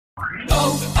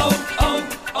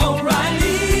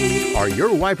O'Reilly. Are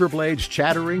your wiper blades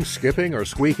chattering, skipping, or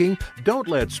squeaking? Don't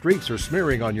let streaks or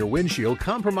smearing on your windshield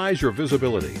compromise your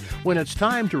visibility. When it's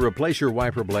time to replace your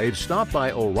wiper blades, stop by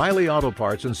O'Reilly Auto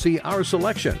Parts and see our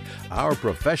selection. Our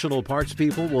professional parts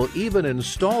people will even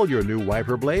install your new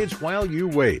wiper blades while you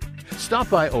wait. Stop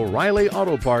by O'Reilly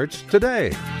Auto Parts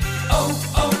today.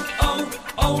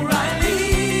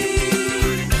 O'Reilly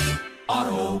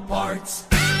Auto Parts.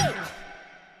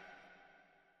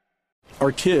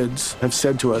 Our kids have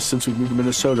said to us since we moved to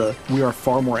Minnesota, we are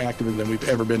far more active than we've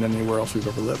ever been anywhere else we've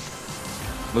ever lived.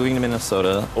 Moving to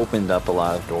Minnesota opened up a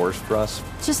lot of doors for us.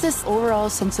 Just this overall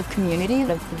sense of community,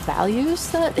 the values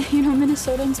that,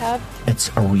 Minnesotans have. It's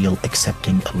a real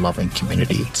accepting, loving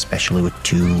community, especially with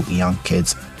two young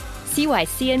kids. See why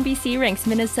CNBC ranks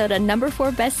Minnesota number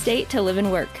 4 best state to live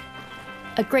and work.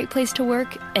 A great place to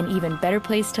work, an even better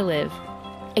place to live.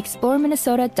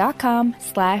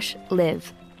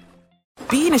 ExploreMinnesota.com/live.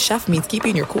 Being a chef means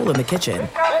keeping your cool in the kitchen.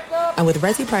 And with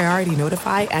Resi Priority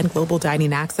Notify and Global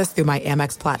Dining Access through my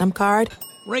Amex Platinum card,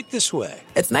 right this way.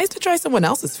 It's nice to try someone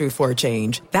else's food for a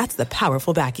change. That's the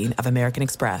powerful backing of American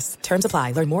Express. Terms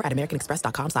apply. Learn more at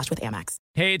americanexpress.com/withAmex.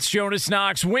 Hey, it's Jonas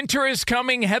Knox. Winter is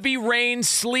coming. Heavy rain,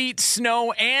 sleet,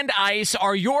 snow, and ice.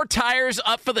 Are your tires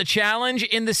up for the challenge?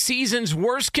 In the season's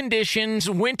worst conditions,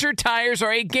 winter tires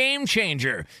are a game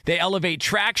changer. They elevate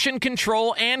traction,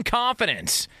 control, and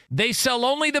confidence. They sell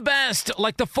only the best,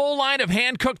 like the full line of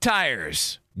hand-cooked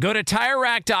tires. Go to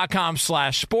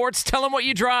TireRack.com/sports. Tell them what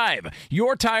you drive.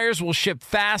 Your tires will ship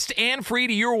fast and free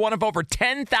to your one of over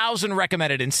 10,000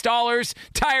 recommended installers.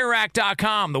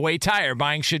 TireRack.com, the way tire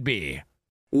buying should be.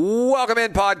 Welcome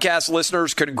in, podcast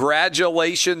listeners.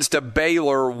 Congratulations to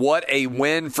Baylor. What a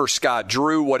win for Scott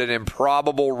Drew. What an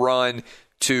improbable run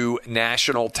to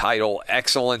national title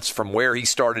excellence from where he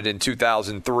started in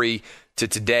 2003 to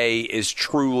today is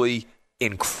truly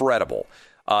incredible.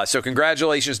 So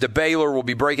congratulations to Baylor. We'll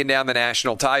be breaking down the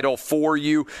national title for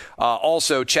you.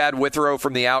 Also, Chad Withrow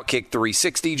from the Outkick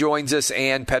 360 joins us,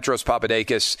 and Petros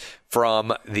Papadakis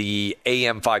from the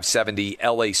AM 570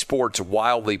 LA Sports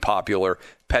wildly popular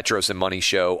Petros and Money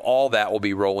Show. All that will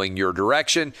be rolling your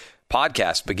direction.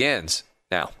 Podcast begins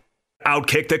now.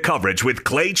 Outkick the coverage with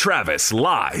Clay Travis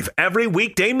live every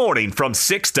weekday morning from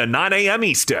 6 to 9 a.m.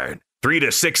 Eastern. 3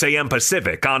 to 6 a.m.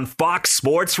 Pacific on Fox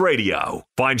Sports Radio.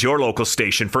 Find your local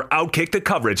station for Outkick the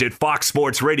coverage at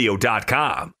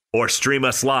foxsportsradio.com or stream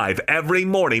us live every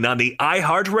morning on the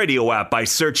iHeartRadio app by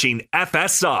searching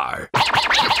FSR. Now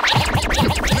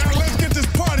let's get this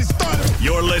party started.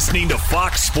 You're listening to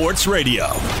Fox Sports Radio.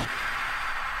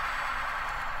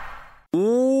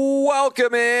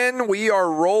 Welcome in. We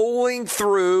are rolling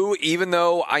through, even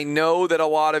though I know that a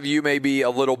lot of you may be a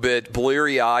little bit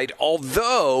bleary-eyed,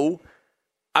 although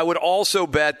I would also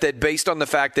bet that based on the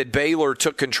fact that Baylor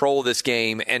took control of this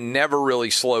game and never really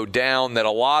slowed down, that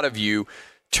a lot of you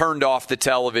turned off the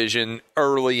television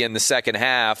early in the second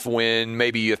half when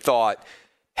maybe you thought,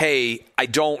 hey, I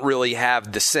don't really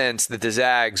have the sense that the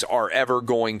Zags are ever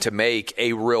going to make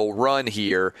a real run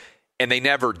here, and they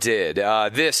never did.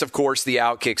 This, of course, the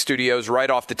Outkick Studios, right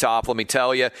off the top, let me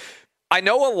tell you, I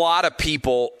know a lot of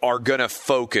people are going to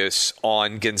focus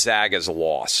on Gonzaga's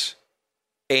loss.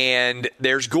 And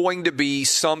there's going to be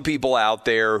some people out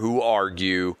there who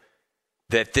argue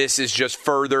that this is just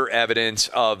further evidence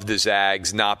of the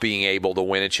Zags not being able to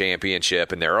win a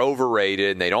championship and they're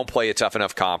overrated and they don't play a tough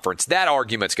enough conference. That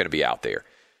argument's going to be out there.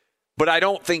 But I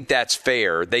don't think that's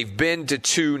fair. They've been to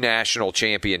 2 national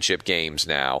championship games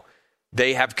now.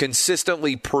 They have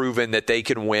consistently proven that they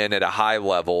can win at a high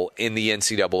level in the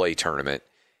NCAA tournament.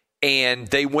 And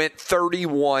they went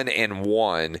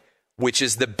 31-1, which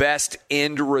is the best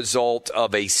end result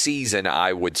of a season,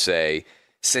 I would say,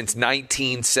 since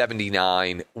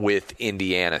 1979 with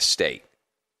Indiana State.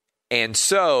 And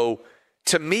so,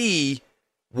 to me,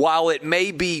 while it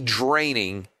may be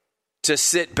draining to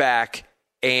sit back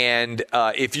and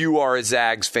if you are a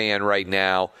Zags fan right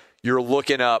now, you're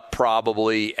looking up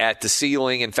probably at the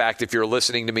ceiling. In fact, if you're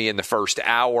listening to me in the first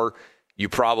hour, you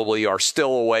probably are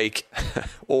still awake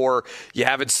or you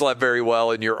haven't slept very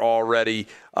well and you're already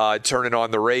turning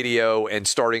on the radio and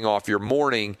starting off your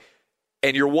morning.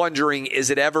 And you're wondering,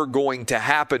 is it ever going to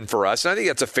happen for us? And I think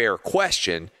that's a fair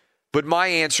question. But my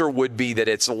answer would be that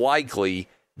it's likely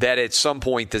that at some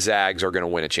point the Zags are going to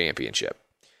win a championship.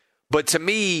 But to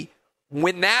me,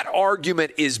 when that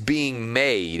argument is being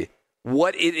made,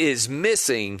 what it is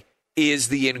missing is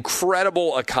the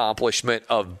incredible accomplishment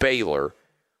of Baylor,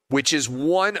 which is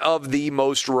one of the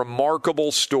most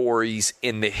remarkable stories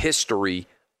in the history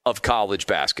of college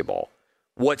basketball.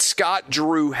 What Scott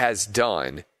Drew has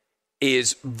done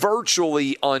is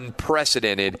virtually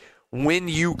unprecedented when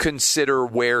you consider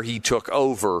where he took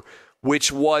over,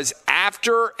 which was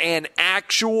after an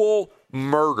actual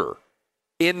murder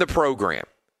in the program.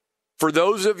 For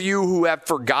those of you who have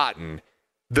forgotten,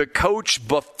 the coach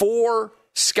before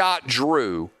Scott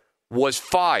Drew was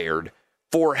fired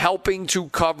for helping to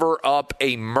cover up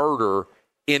a murder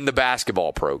in the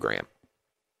basketball program.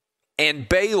 And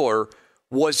Baylor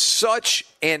was such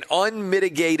an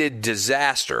unmitigated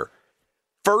disaster.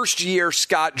 First year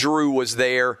Scott Drew was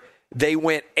there, they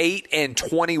went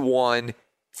 8-21,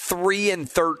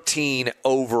 3-13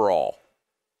 overall.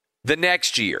 The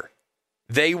next year,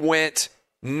 they went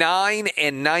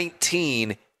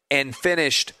 9-19 and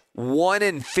finished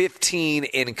 1-15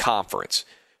 in conference.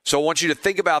 So I want you to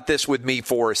think about this with me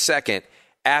for a second.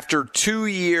 After 2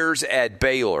 years at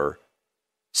Baylor,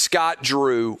 Scott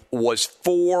Drew was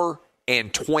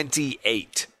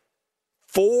 4-28.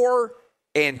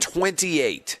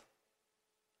 4-28.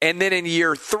 And then in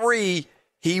year 3,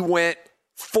 he went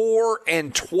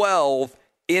 4-12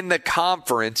 in the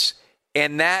conference,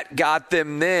 and that got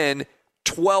them then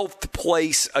 12th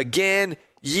place again.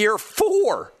 Year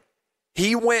 4,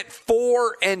 he went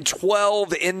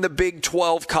 4-12 in the Big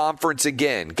 12 conference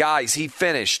again. Guys, he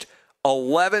finished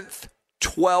 11th,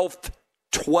 12th,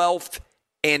 12th,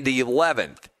 and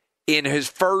 11th in his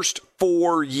first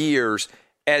 4 years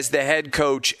as the head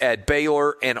coach at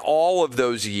Baylor, and all of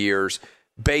those years,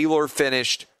 Baylor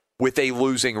finished with a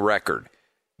losing record.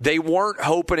 They weren't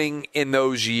hoping in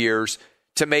those years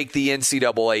to make the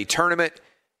NCAA tournament.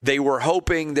 They were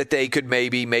hoping that they could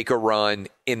maybe make a run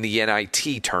in the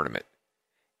NIT tournament.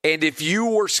 And if you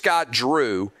were Scott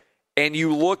Drew and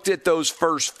you looked at those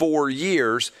first 4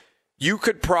 years, you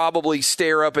could probably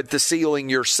stare up at the ceiling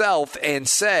yourself and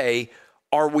say,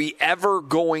 are we ever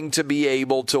going to be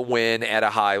able to win at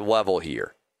a high level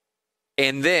here?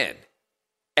 And then,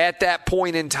 at that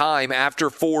point in time, after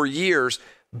 4 years,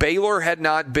 Baylor had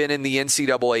not been in the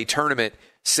NCAA tournament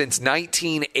since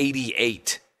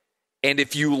 1988. And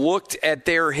if you looked at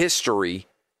their history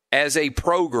as a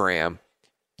program,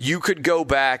 you could go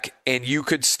back and you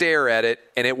could stare at it,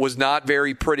 and it was not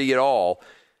very pretty at all.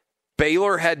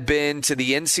 Baylor had been to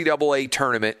the NCAA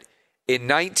tournament in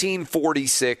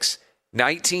 1946,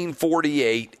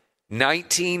 1948,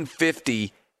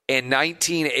 1950, and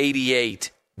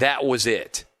 1988. That was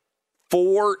it.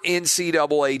 4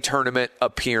 NCAA tournament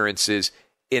appearances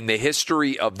in the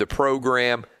history of the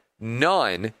program,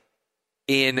 none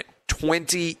in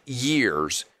 20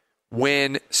 years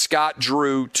when Scott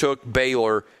Drew took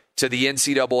Baylor to the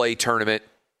NCAA tournament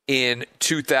in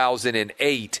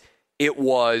 2008. It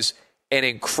was an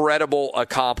incredible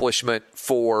accomplishment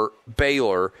for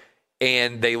Baylor,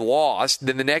 and they lost.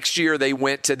 Then the next year they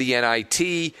went to the NIT.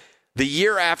 The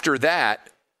year after that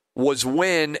was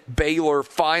when Baylor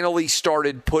finally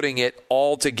started putting it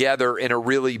all together in a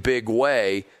really big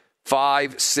way.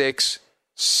 5, 6,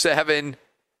 7,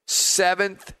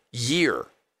 7th year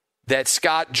that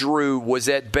Scott Drew was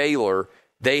at Baylor,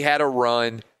 they had a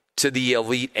run to the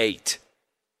Elite Eight.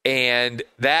 And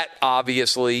that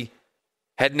obviously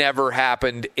had never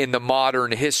happened in the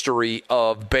modern history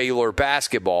of Baylor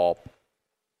basketball.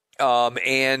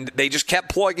 And they just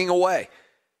kept plugging away.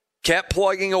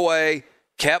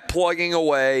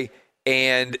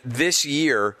 And this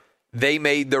year, they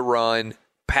made the run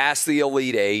past the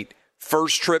Elite Eight,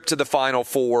 first trip to the Final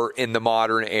Four in the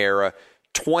modern era,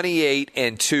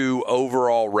 28-2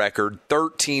 overall record,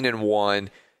 13-1,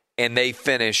 and they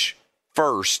finish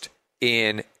first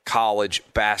in college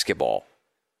basketball.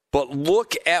 But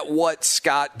look at what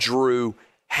Scott Drew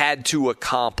had to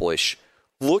accomplish.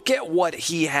 Look at what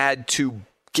he had to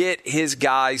get his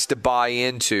guys to buy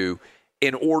into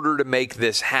in order to make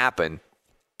this happen.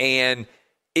 And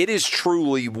it is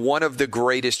truly one of the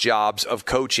greatest jobs of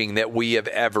coaching that we have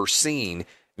ever seen,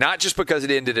 not just because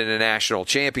it ended in a national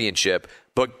championship,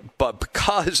 but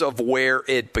because of where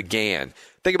it began.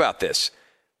 Think about this.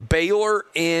 Baylor,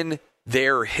 in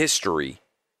their history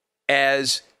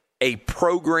as a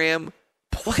program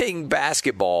playing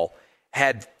basketball,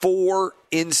 had 4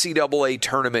 NCAA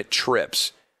tournament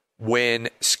trips when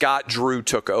Scott Drew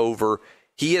took over.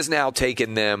 He has now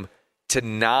taken them to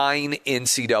 9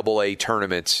 NCAA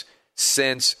tournaments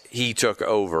since he took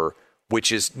over,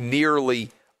 which is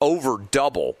nearly over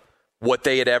double what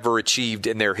they had ever achieved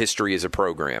in their history as a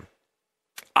program.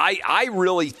 I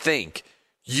really think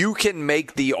you can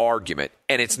make the argument,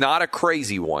 and it's not a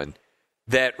crazy one,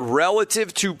 that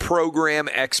relative to program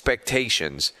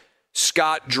expectations,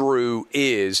 Scott Drew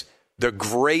is the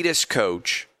greatest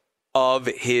coach of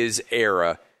his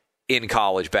era in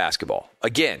college basketball.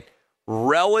 Again,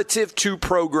 relative to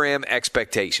program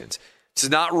expectations. This is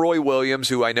not Roy Williams,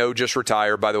 who I know just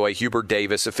retired. By the way, Hubert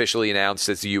Davis officially announced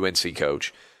as the UNC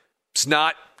coach. It's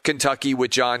not Kentucky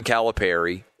with John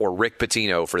Calipari, or Rick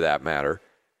Pitino for that matter.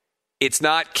 It's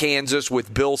not Kansas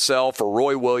with Bill Self or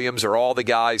Roy Williams or all the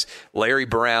guys, Larry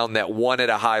Brown, that won at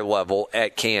a high level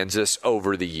at Kansas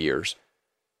over the years.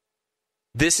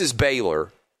 This is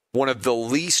Baylor, one of the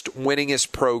least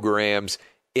winningest programs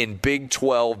in Big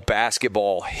 12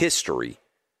 basketball history.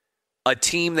 A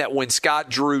team that when Scott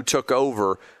Drew took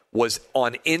over was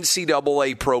on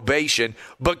NCAA probation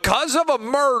because of a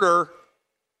murder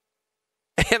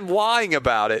and lying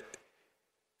about it.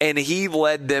 And he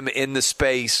led them in the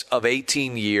space of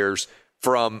 18 years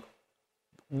from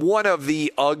one of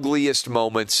the ugliest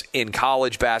moments in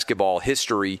college basketball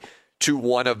history to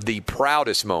one of the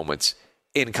proudest moments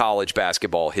in college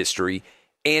basketball history.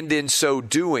 And in so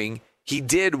doing, he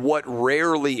did what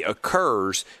rarely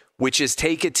occurs, which is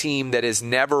take a team that has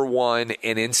never won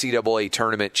an NCAA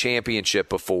tournament championship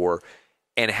before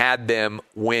and had them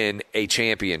win a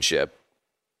championship.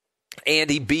 And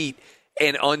he beat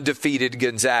an undefeated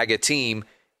Gonzaga team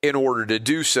in order to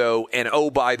do so. And oh,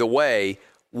 by the way,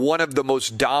 one of the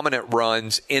most dominant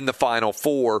runs in the Final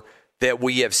Four that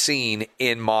we have seen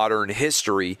in modern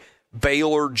history.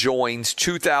 Baylor joins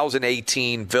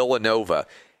 2018 Villanova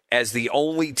as the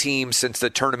only team since the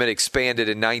tournament expanded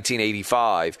in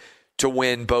 1985 to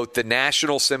win both the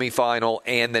national semifinal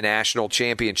and the national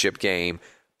championship game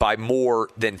by more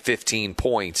than 15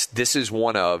 points. This is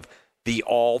one of the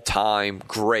all-time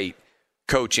great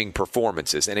coaching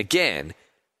performances. And again,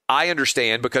 I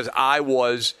understand because I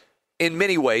was, in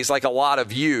many ways, like a lot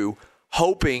of you,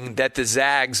 hoping that the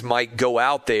Zags might go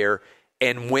out there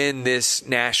and win this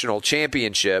national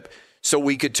championship so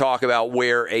we could talk about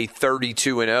where a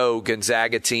 32-0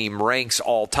 Gonzaga team ranks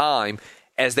all time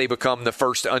as they become the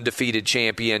first undefeated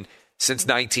champion since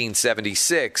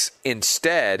 1976.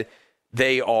 Instead,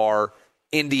 they are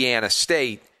Indiana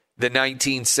State, the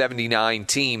 1979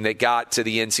 team that got to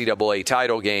the NCAA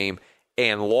title game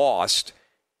and lost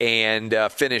and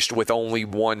finished with only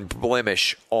one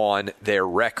blemish on their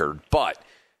record. But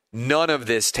none of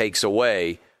this takes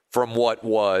away from what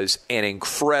was an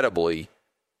incredibly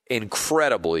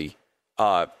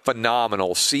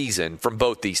phenomenal season from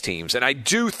both these teams. And I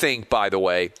do think, by the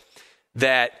way,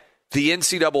 that the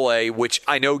NCAA, which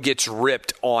I know gets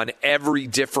ripped on every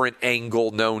different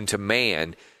angle known to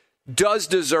man, does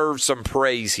deserve some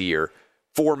praise here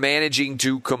for managing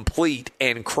to complete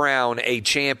and crown a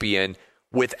champion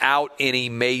without any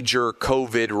major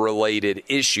COVID-related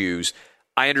issues.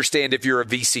 I understand if you're a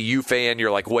VCU fan,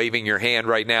 you're like waving your hand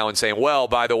right now and saying, well,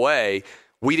 by the way,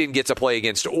 we didn't get to play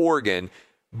against Oregon.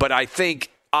 But I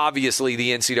think, obviously,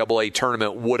 the NCAA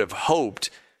tournament would have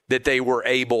hoped that they were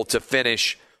able to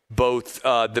finish both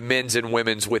the men's and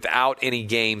women's without any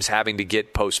games having to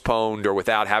get postponed or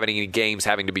without having any games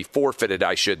having to be forfeited,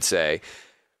 I should say.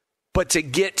 But to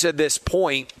get to this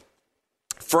point,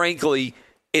 frankly,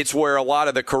 it's where a lot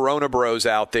of the Corona bros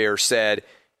out there said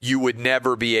you would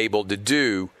never be able to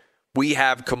do. We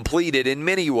have completed, in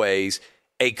many ways,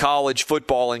 a college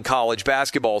football and college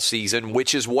basketball season,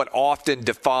 which is what often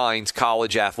defines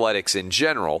college athletics in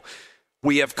general.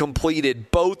 We have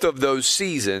completed both of those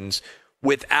seasons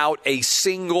without a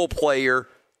single player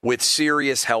with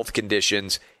serious health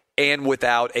conditions and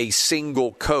without a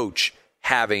single coach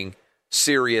having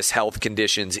serious health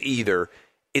conditions either.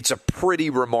 It's a pretty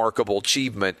remarkable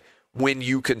achievement when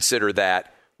you consider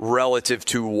that relative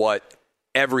to what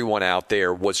everyone out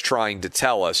there was trying to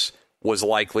tell us was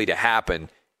likely to happen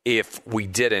if we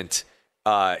did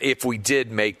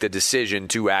make the decision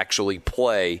to actually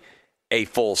play a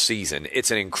full season.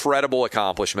 It's an incredible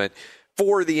accomplishment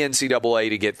for the NCAA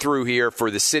to get through here, for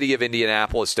the city of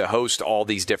Indianapolis to host all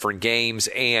these different games,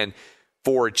 and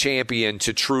for a champion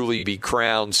to truly be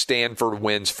crowned. Stanford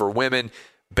wins for women,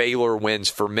 Baylor wins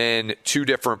for men, two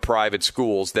different private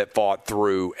schools that fought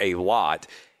through a lot.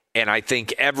 And I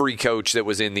think every coach that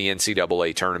was in the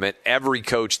NCAA tournament, every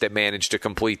coach that managed to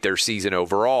complete their season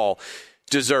overall,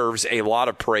 deserves a lot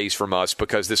of praise from us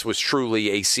because this was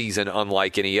truly a season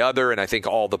unlike any other. And I think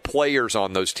all the players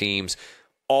on those teams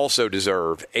also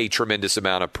deserve a tremendous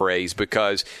amount of praise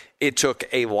because it took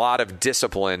a lot of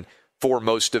discipline for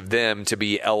most of them to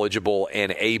be eligible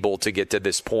and able to get to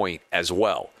this point as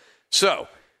well. So,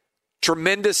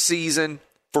 tremendous season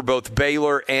for both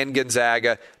Baylor and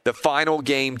Gonzaga. The final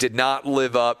game did not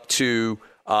live up to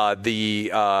the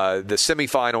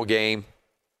semifinal game,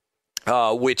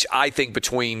 which I think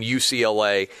between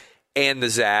UCLA and the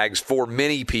Zags, for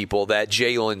many people, that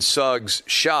Jalen Suggs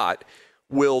shot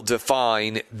will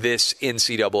define this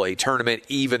NCAA tournament,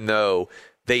 even though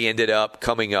they ended up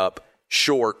coming up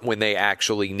short when they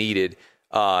actually needed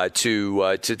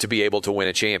to be able to win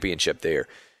a championship there.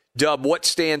 Dub, what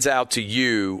stands out to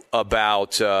you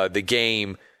about the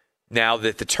game now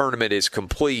that the tournament is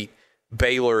complete?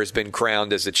 Baylor has been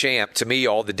crowned as the champ. To me,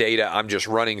 all the data I'm just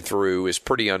running through is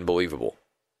pretty unbelievable.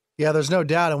 Yeah, there's no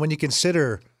doubt. And when you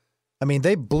consider, I mean,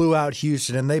 they blew out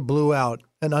Houston and they blew out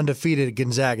an undefeated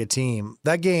Gonzaga team.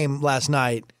 That game last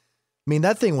night, I mean,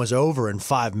 that thing was over in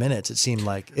 5 minutes, it seemed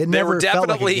like. It never felt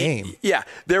like a game. Yeah,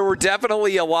 there were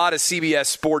definitely a lot of CBS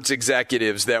Sports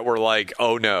executives that were like,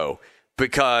 oh, no.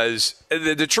 Because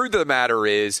the truth of the matter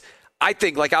is, I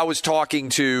think, like I was talking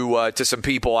to some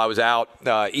people. I was out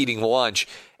eating lunch,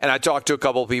 and I talked to a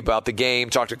couple of people about the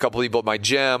game, talked to a couple of people at my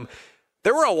gym.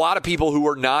 There were a lot of people who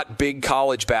were not big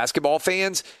college basketball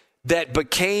fans that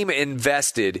became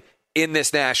invested in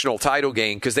this national title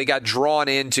game because they got drawn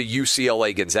into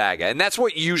UCLA Gonzaga. And that's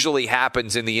what usually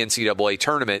happens in the NCAA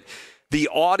tournament. The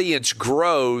audience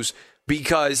grows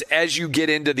because as you get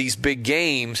into these big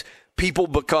games, people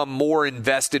become more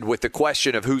invested with the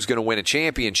question of who's going to win a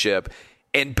championship.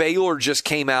 And Baylor just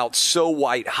came out so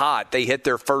white hot. They hit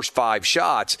their first 5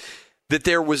 shots that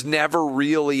there was never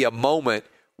really a moment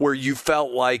where you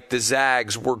felt like the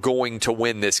Zags were going to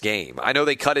win this game. I know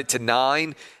they cut it to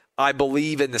 9, I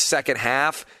believe, in the second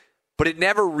half, but it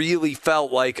never really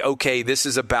felt like, okay, this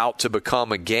is about to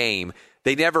become a game.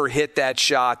 They never hit that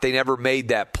shot. They never made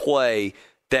that play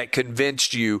that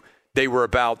convinced you they were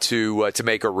about to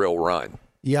make a real run.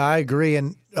 Yeah, I agree.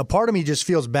 And a part of me just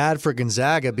feels bad for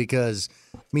Gonzaga because,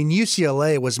 I mean,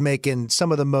 UCLA was making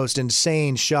some of the most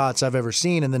insane shots I've ever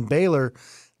seen. And then Baylor,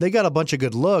 they got a bunch of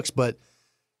good looks, but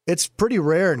it's pretty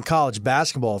rare in college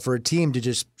basketball for a team to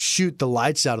just shoot the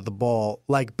lights out of the ball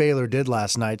like Baylor did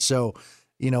last night. So,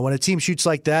 you know, when a team shoots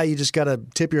like that, you just got to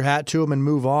tip your hat to them and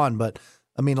move on. But,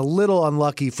 I mean, a little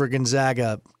unlucky for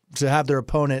Gonzaga to have their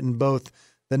opponent in both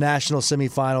the national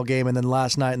semifinal game and then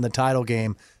last night in the title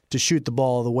game to shoot the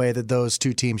ball the way that those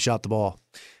two teams shot the ball.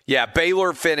 Yeah,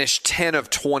 Baylor finished 10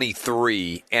 of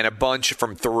 23 and a bunch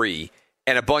from 3.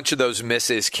 And a bunch of those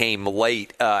misses came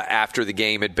late after the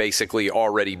game had basically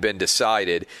already been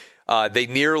decided. They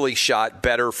nearly shot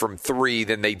better from 3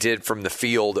 than they did from the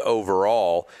field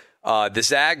overall. The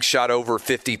Zags shot over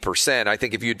 50%. I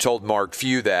think if you'd told Mark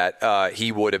Few that,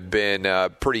 he would have been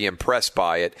pretty impressed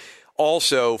by it.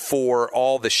 Also, for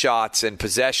all the shots and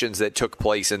possessions that took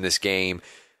place in this game,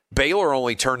 Baylor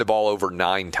only turned the ball over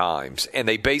 9 times, and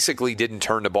they basically didn't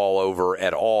turn the ball over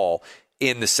at all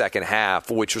in the second half,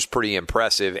 which was pretty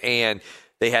impressive. And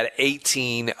they had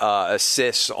 18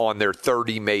 assists on their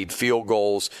 30 made field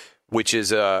goals, which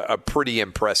is a pretty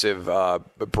impressive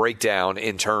breakdown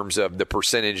in terms of the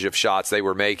percentage of shots they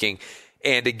were making.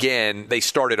 And again, they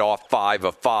started off 5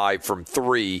 of 5 from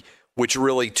 3, which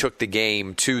really took the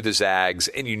game to the Zags,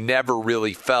 and you never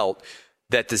really felt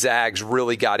that the Zags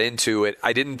really got into it.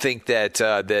 I didn't think that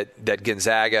that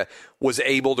Gonzaga was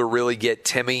able to really get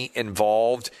Timmy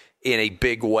involved in a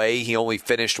big way. He only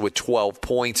finished with 12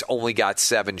 points, only got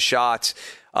 7 shots.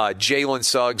 Jalen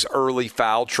Suggs' early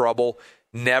foul trouble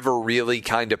never really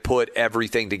kind of put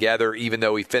everything together, even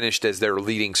though he finished as their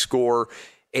leading scorer.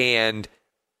 And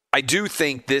I do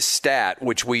think this stat,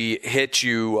 which we hit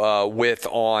you with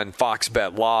on Fox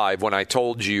Bet Live when I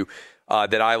told you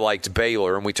that I liked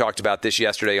Baylor, and we talked about this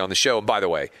yesterday on the show. And by the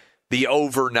way, the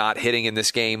over not hitting in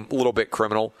this game, a little bit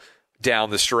criminal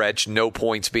down the stretch, no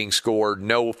points being scored,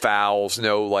 no fouls,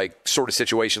 no like sort of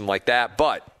situation like that.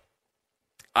 But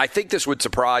I think this would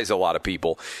surprise a lot of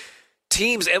people.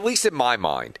 Teams, at least in my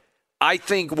mind, I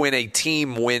think when a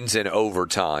team wins in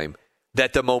overtime,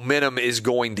 that the momentum is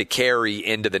going to carry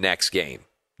into the next game.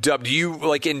 Dub, do you,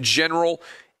 like in general,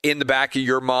 in the back of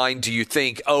your mind, do you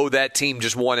think, oh, that team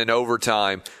just won in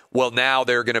overtime, well, now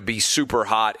they're going to be super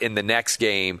hot in the next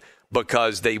game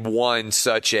because they won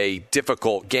such a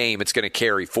difficult game, it's going to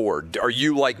carry forward? Are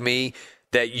you like me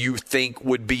that you think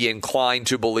would be inclined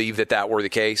to believe that that were the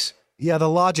case? Yeah, the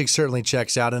logic certainly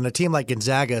checks out. And a team like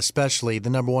Gonzaga, especially, the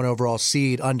number 1 overall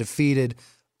seed, undefeated,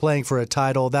 playing for a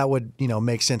title, that would,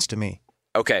 make sense to me.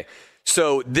 Okay.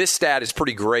 So this stat is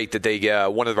pretty great that they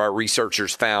one of our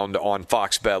researchers found on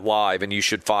Fox Bet Live, and you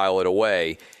should file it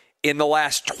away. In the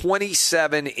last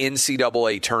 27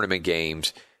 NCAA tournament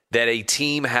games that a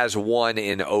team has won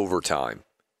in overtime,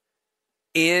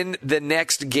 in the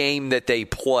next game that they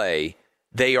play,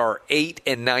 they are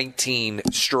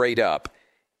 8-19 straight up,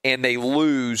 and they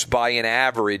lose by an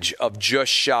average of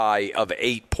just shy of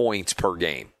 8 points per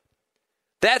game.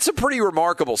 That's a pretty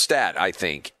remarkable stat, I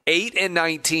think.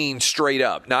 8-19 straight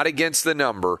up, not against the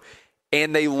number.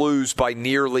 and they lose by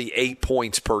nearly 8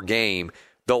 points per game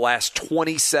the last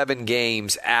 27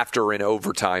 games after an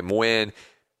overtime win.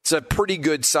 It's a pretty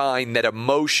good sign that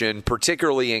emotion,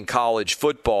 particularly in college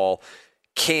football,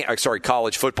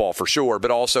 college football for sure,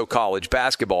 but also college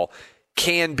basketball,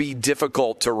 can be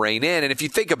difficult to rein in. And if you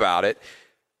think about it,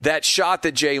 that shot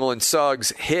that Jalen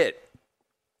Suggs hit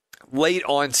late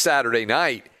on Saturday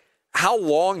night, how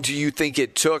long do you think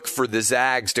it took for the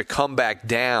Zags to come back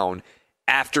down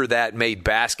after that made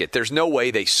basket? There's no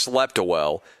way they slept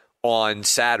well on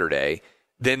Saturday.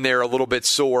 Then they're a little bit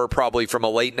sore probably from a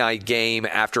late night game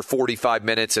after 45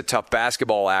 minutes of tough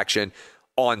basketball action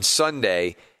on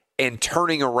Sunday, and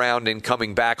turning around and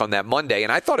coming back on that Monday.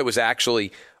 And I thought it was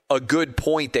actually a good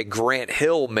point that Grant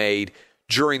Hill made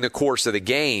during the course of the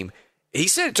game. He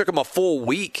said it took him a full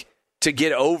week to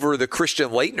get over the Christian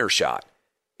Laettner shot.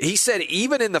 He said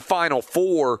even in the Final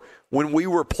Four, when we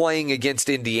were playing against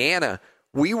Indiana,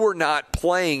 we were not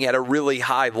playing at a really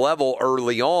high level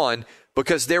early on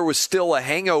because there was still a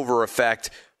hangover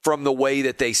effect from the way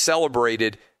that they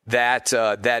celebrated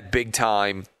that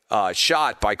big-time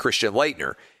shot by Christian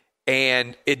Laettner.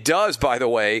 And it does, by the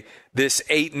way, this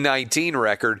 8-19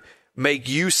 record make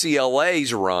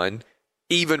UCLA's run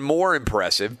even more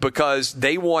impressive because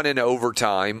they won in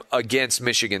overtime against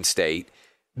Michigan State.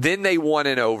 Then they won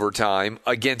in overtime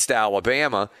against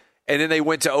Alabama. And then they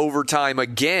went to overtime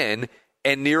again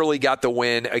and nearly got the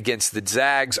win against the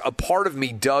Zags. A part of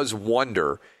me does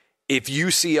wonder if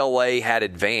UCLA had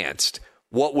advanced,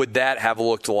 what would that have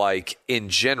looked like in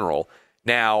general?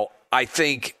 Now, I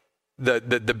think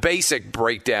the basic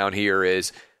breakdown here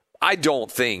is I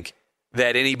don't think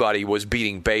that anybody was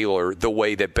beating Baylor the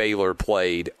way that Baylor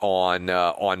played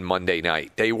on Monday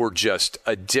night. They were just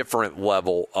a different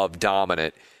level of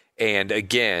dominant. And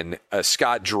again,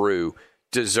 Scott Drew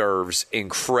deserves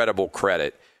incredible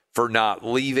credit for not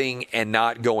leaving and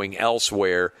not going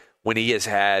elsewhere when he has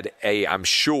had I'm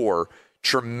sure,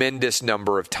 tremendous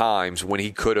number of times when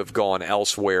he could have gone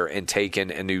elsewhere and taken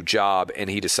a new job,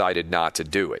 and he decided not to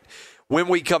do it. When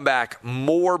we come back,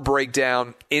 more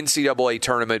breakdown, NCAA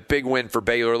tournament, big win for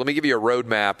Baylor. Let me give you a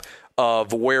roadmap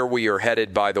of where we are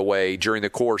headed, by the way, during the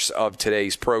course of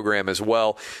today's program as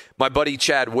well. My buddy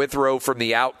Chad Withrow from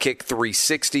the Outkick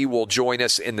 360 will join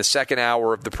us in the second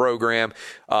hour of the program,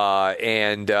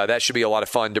 and that should be a lot of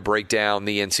fun to break down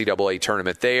the NCAA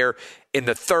tournament there. In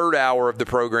the third hour of the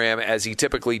program, as he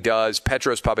typically does,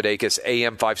 Petros Papadakis,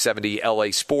 AM 570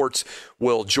 LA Sports,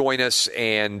 will join us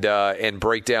and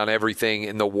break down everything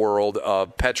in the world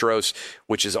of Petros,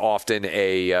 which is often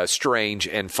a strange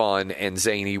and fun and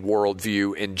zany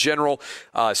worldview in general.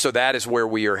 So that is where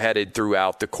we are headed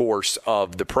throughout the course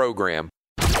of the program.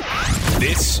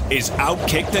 This is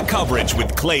Outkick the Coverage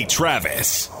with Clay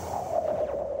Travis.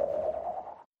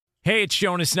 Hey, it's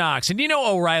Jonas Knox, and you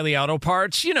know O'Reilly Auto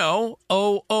Parts. You know,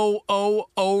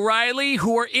 O'Reilly,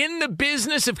 who are in the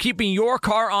business of keeping your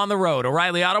car on the road.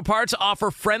 O'Reilly Auto Parts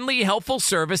offer friendly, helpful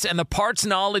service and the parts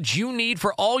knowledge you need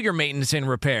for all your maintenance and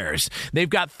repairs. They've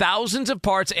got thousands of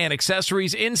parts and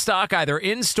accessories in stock, either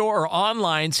in-store or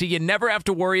online, so you never have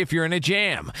to worry if you're in a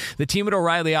jam. The team at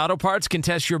O'Reilly Auto Parts can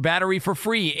test your battery for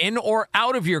free in or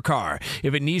out of your car.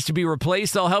 If it needs to be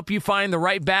replaced, they'll help you find the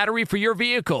right battery for your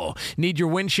vehicle. Need your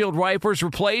windshield wipers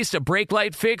replaced, a brake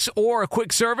light fix, or a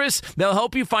quick service? They'll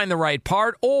help you find the right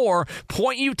part or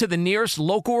point you to the nearest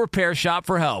local repair shop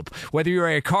for help. Whether you're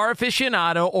a car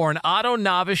aficionado or an auto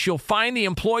novice, you'll find the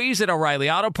employees at O'Reilly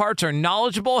Auto Parts are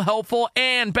knowledgeable, helpful,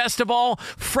 and best of all,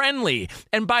 friendly.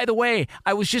 And by the way,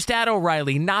 I was just at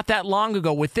O'Reilly not that long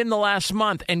ago, within the last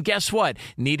month, and guess what?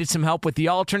 Needed some help with the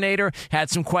alternator, had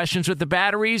some questions with the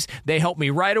batteries. They helped me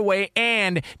right away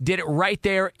and did it right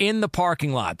there in the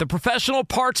parking lot. The professional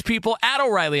parts people at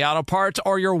O'Reilly Auto Parts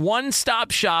are your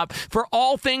one-stop shop for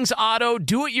all things auto,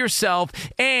 do-it-yourself,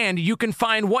 and you can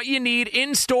find what you need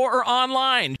in-store or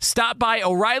online. Stop by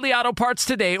O'Reilly Auto Parts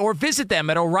today or visit them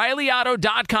at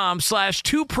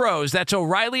O'ReillyAuto.com/2pros. That's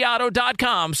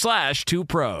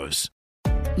O'ReillyAuto.com/2pros.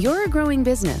 You're a growing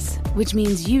business, which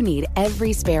means you need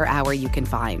every spare hour you can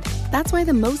find. That's why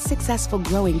the most successful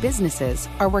growing businesses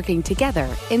are working together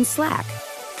in Slack.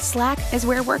 Slack is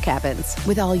where work happens,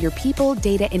 with all your people,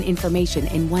 data, and information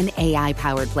in one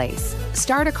AI-powered place.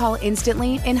 Start a call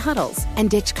instantly in huddles and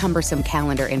ditch cumbersome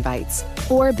calendar invites.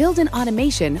 Or build an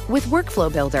automation with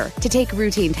Workflow Builder to take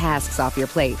routine tasks off your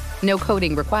plate. No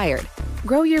coding required.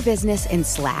 Grow your business in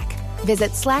Slack.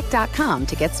 Visit slack.com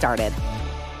to get started.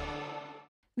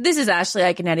 This is Ashley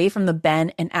Iconetti from the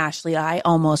Ben and Ashley I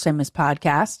Almost Famous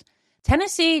podcast.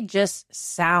 Tennessee just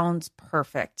sounds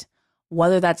perfect.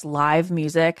 Whether that's live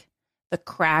music, the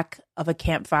crack of a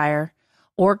campfire,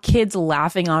 or kids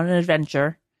laughing on an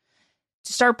adventure.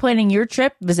 To start planning your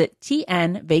trip, visit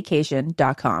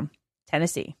tnvacation.com.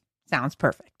 Tennessee. Sounds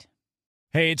perfect.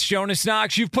 Hey, it's Jonas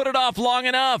Knox. You've put it off long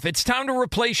enough. It's time to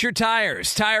replace your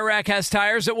tires. Tire Rack has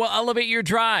tires that will elevate your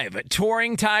drive.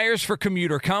 Touring tires for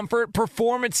commuter comfort,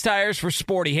 performance tires for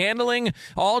sporty handling,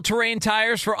 all-terrain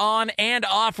tires for on- and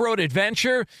off-road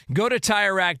adventure. Go to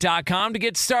TireRack.com to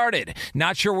get started.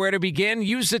 Not sure where to begin?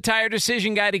 Use the Tire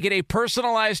Decision Guide to get a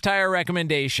personalized tire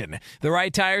recommendation. The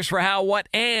right tires for how, what,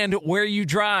 and where you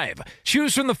drive.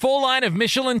 Choose from the full line of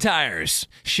Michelin tires.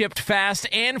 Shipped fast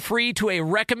and free to a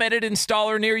recommended installer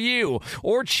near you,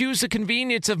 or choose the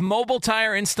convenience of mobile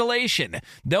tire installation.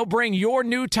 They'll bring your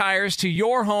new tires to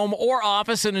your home or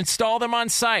office and install them on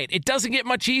site. It doesn't get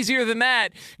much easier than that.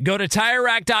 Go to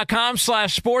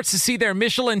TireRack.com/sports to see their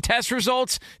Michelin test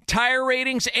results, tire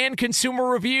ratings, and consumer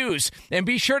reviews. And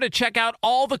be sure to check out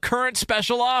all the current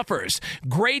special offers.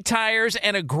 Great tires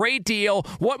and a great deal.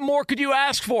 What more could you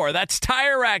ask for? That's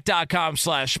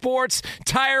TireRack.com/sports.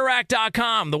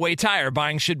 TireRack.com, the way tire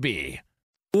buying should be.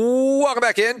 Welcome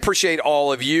back in. Appreciate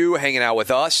all of you hanging out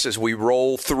with us as we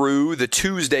roll through the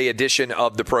Tuesday edition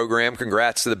of the program.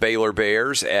 Congrats to the Baylor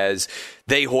Bears as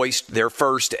they hoist their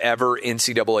first ever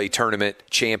NCAA tournament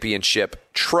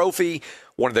championship trophy.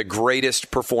 One of the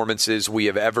greatest performances we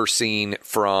have ever seen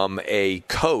from a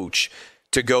coach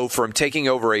to go from taking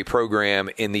over a program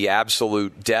in the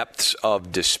absolute depths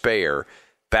of despair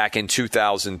back in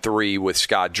 2003 with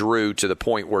Scott Drew to the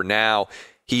point where now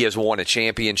he has won a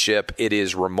championship. It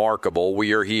is remarkable.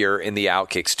 We are here in the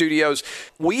Outkick Studios.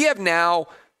 We have now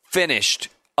finished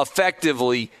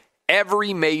effectively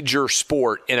every major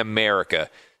sport in America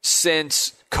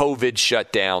since COVID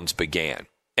shutdowns began.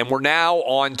 And we're now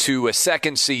on to a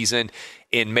second season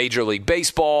in Major League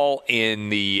Baseball, in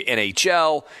the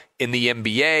NHL, in the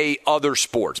NBA, other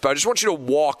sports. But I just want you to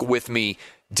walk with me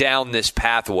down this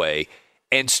pathway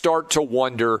and start to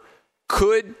wonder,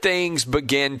 could things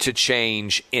begin to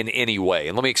change in any way?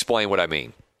 And let me explain what I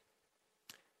mean.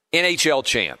 NHL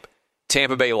champ,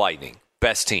 Tampa Bay Lightning,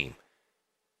 best team.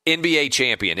 NBA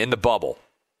champion in the bubble.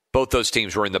 Both those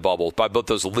teams were in the bubble. Both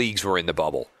those leagues were in the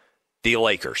bubble. The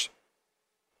Lakers.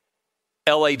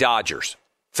 LA Dodgers,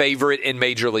 favorite in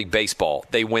Major League Baseball.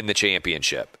 They win the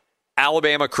championship.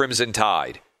 Alabama Crimson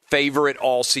Tide, favorite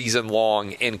all season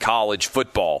long in college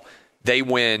football. They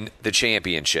win the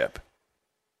championship.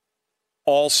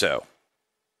 Also,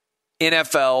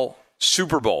 NFL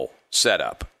Super Bowl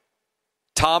setup.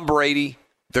 Tom Brady,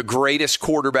 the greatest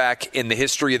quarterback in the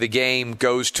history of the game,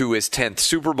 goes to his 10th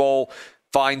Super Bowl,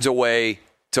 finds a way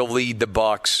to lead the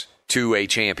Bucs to a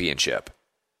championship.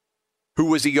 Who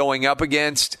was he going up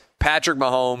against? Patrick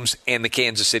Mahomes and the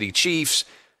Kansas City Chiefs,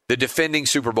 the defending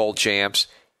Super Bowl champs,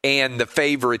 and the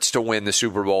favorites to win the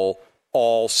Super Bowl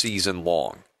all season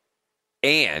long.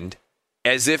 And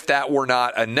as if that were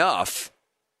not enough,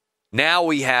 now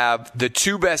we have the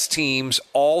two best teams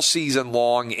all season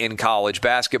long in college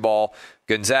basketball.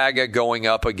 Gonzaga going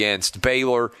up against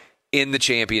Baylor in the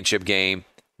championship game.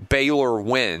 Baylor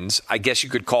wins. I guess you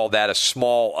could call that a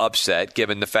small upset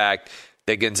given the fact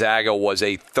that Gonzaga was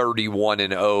a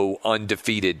 31-0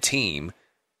 undefeated team.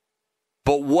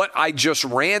 But what I just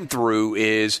ran through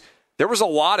is there was a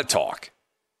lot of talk.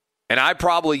 And I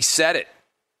probably said it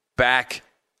back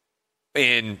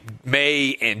in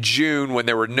May and June when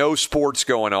there were no sports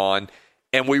going on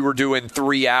and we were doing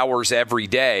 3 hours every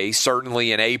day.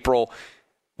 Certainly in April,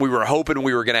 we were hoping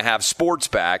we were going to have sports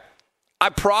back. I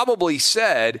probably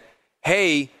said,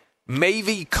 hey,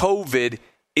 maybe COVID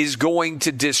is going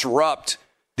to disrupt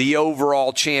the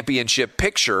overall championship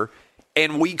picture,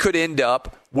 and we could end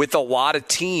up with a lot of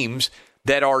teams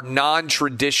that are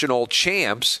non-traditional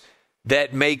champs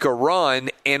that make a run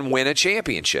and win a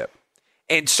championship.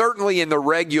 And certainly in the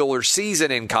regular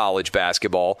season in college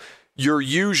basketball, your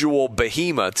usual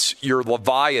behemoths, your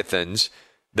Leviathans,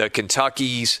 the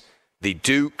Kentuckys, the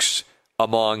Dukes,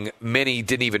 among many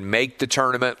didn't even make the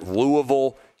tournament.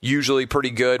 Louisville, usually pretty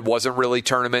good, wasn't really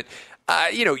tournament.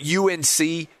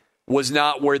 UNC was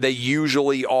not where they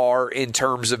usually are in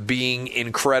terms of being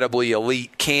incredibly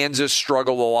elite. Kansas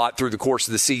struggled a lot through the course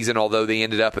of the season, although they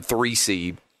ended up a 3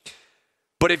 seed.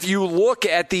 But if you look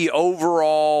at the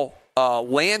overall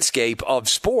landscape of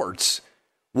sports,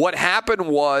 what happened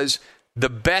was the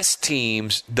best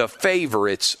teams, the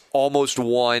favorites, almost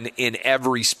won in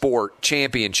every sport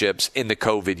championships in the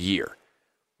COVID year.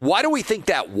 Why do we think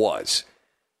that was?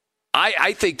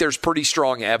 I think there's pretty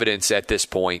strong evidence at this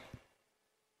point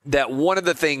that one of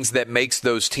the things that makes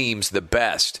those teams the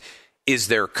best is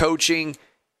their coaching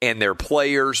and their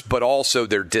players, but also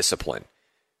their discipline.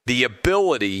 The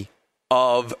ability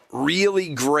of really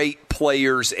great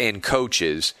players and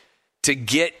coaches to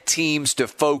get teams to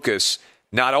focus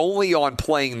not only on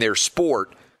playing their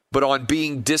sport, but on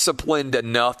being disciplined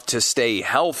enough to stay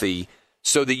healthy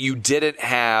so that you didn't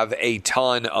have a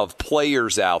ton of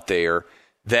players out there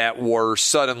that were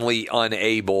suddenly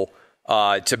unable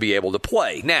to be able to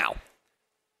play. Now,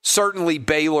 certainly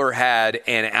Baylor had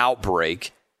an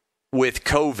outbreak with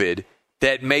COVID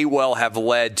that may well have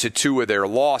led to 2 of their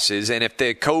losses. And if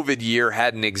the COVID year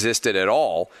hadn't existed at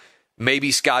all,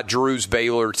 maybe Scott Drew's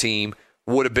Baylor team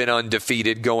would have been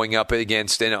undefeated going up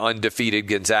against an undefeated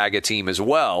Gonzaga team as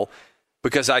well.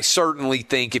 Because I certainly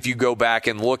think if you go back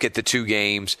and look at the 2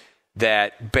 games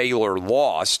that Baylor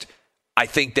lost, I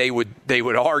think they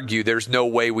would argue there's no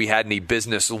way we had any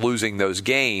business losing those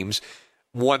games.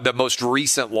 The most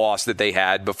recent loss that they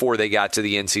had before they got to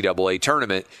the NCAA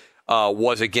tournament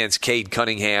was against Cade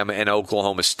Cunningham and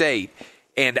Oklahoma State.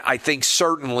 And I think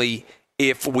certainly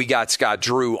if we got Scott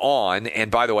Drew on, and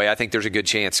by the way, I think there's a good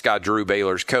chance Scott Drew,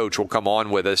 Baylor's coach, will come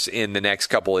on with us in the next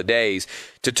couple of days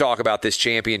to talk about this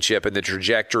championship and the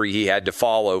trajectory he had to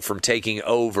follow from taking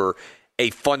over a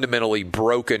fundamentally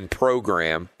broken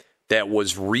program that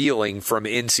was reeling from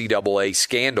NCAA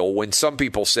scandal when some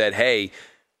people said, hey,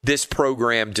 this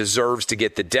program deserves to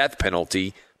get the death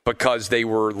penalty because they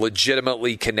were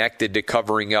legitimately connected to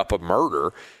covering up a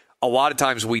murder. A lot of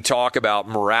times we talk about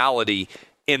morality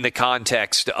in the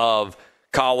context of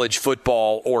college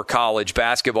football or college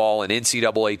basketball and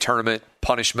NCAA tournament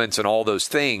punishments and all those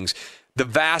things. The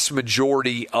vast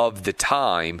majority of the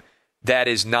time, that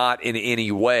is not in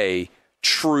any way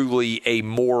truly a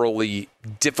morally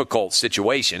difficult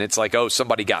situation. It's like, oh,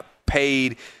 somebody got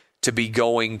paid to be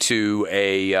going to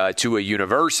a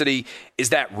university.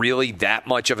 Is that really that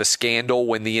much of a scandal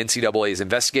when the NCAA is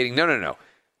investigating? No.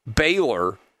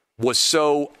 Baylor was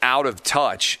so out of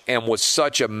touch and was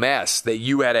such a mess that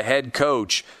you had a head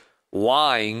coach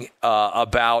lying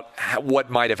about what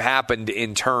might have happened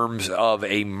in terms of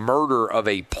a murder of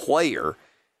a player.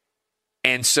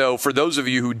 And so for those of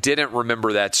you who didn't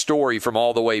remember that story from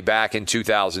all the way back in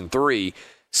 2003,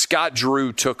 Scott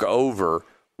Drew took over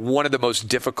one of the most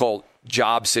difficult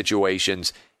job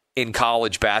situations in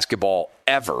college basketball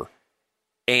ever.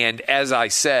 And as I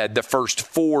said, the first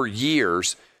 4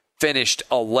 years finished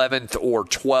 11th or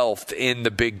 12th in the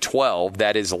Big 12.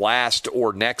 That is last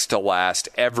or next to last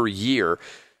every year.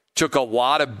 Took a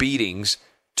lot of beatings.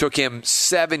 Took him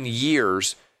 7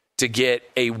 years to get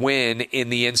a win in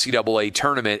the NCAA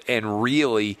tournament and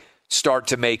really start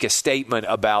to make a statement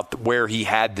about where he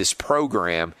had this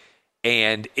program.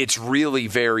 And it's really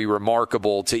very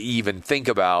remarkable to even think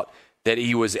about that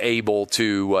he was able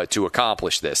to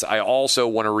accomplish this. I also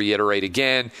want to reiterate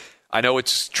again, I know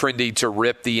it's trendy to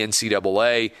rip the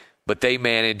NCAA, but they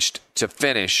managed to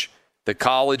finish the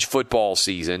college football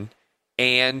season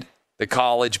and the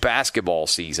college basketball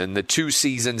season, the 2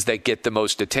 seasons that get the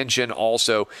most attention,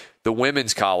 also the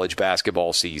women's college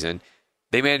basketball season.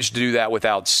 They managed to do that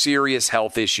without serious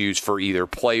health issues for either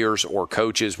players or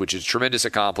coaches, which is a tremendous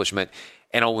accomplishment,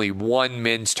 and only 1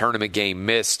 men's tournament game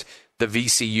missed, the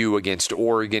VCU against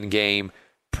Oregon game.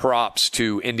 Props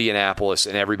to Indianapolis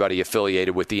and everybody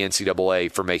affiliated with the NCAA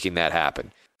for making that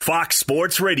happen. Fox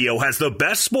Sports Radio has the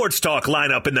best sports talk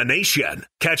lineup in the nation.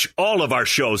 Catch all of our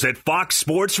shows at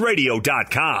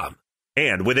foxsportsradio.com.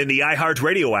 And within the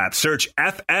iHeartRadio app, search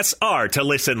FSR to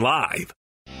listen live.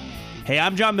 Hey,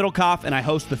 I'm John Middlecoff, and I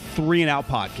host the 3 and Out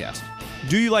podcast.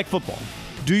 Do you like football?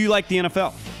 Do you like the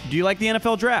NFL? Do you like the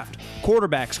NFL draft?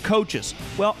 Quarterbacks, coaches?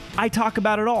 Well, I talk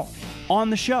about it all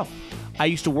on the show. I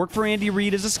used to work for Andy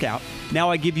Reid as a scout. Now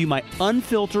I give you my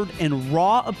unfiltered and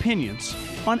raw opinions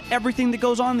on everything that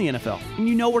goes on in the NFL. And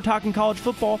you know we're talking college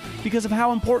football because of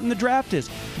how important the draft is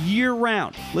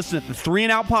year-round. Listen to the 3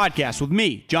 and Out podcast with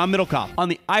me, John Middlecoff, on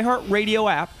the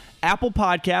iHeartRadio app, Apple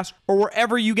Podcasts, or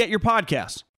wherever you get your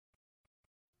podcasts.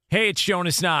 Hey, it's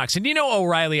Jonas Knox, and you know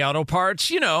O'Reilly Auto Parts.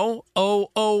 You know,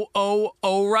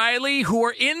 O'Reilly, who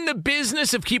are in the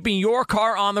business of keeping your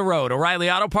car on the road. O'Reilly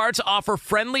Auto Parts offer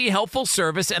friendly, helpful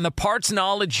service and the parts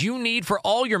knowledge you need for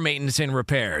all your maintenance and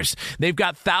repairs. They've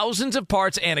got thousands of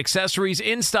parts and accessories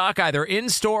in stock, either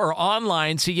in-store or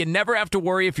online, so you never have to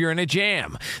worry if you're in a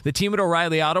jam. The team at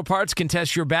O'Reilly Auto Parts can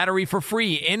test your battery for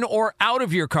free in or out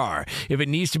of your car. If it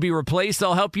needs to be replaced,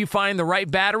 they'll help you find the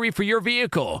right battery for your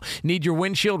vehicle. Need your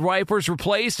windshield windshield wipers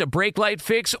replaced, a brake light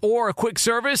fix, or a quick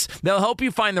service, they'll help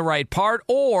you find the right part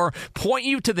or point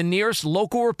you to the nearest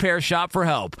local repair shop for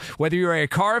help. Whether you're a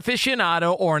car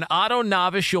aficionado or an auto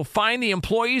novice, you'll find the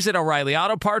employees at O'Reilly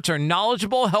Auto Parts are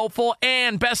knowledgeable, helpful,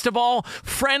 and best of all,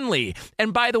 friendly.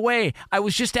 And by the way, I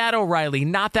was just at O'Reilly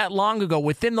not that long ago,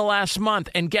 within the last month,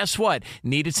 and guess what?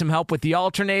 Needed some help with the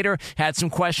alternator, had some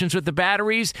questions with the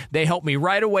batteries. They helped me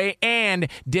right away and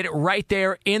did it right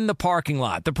there in the parking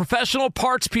lot. The professional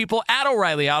parts people at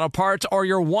O'Reilly Auto Parts are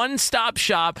your one-stop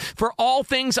shop for all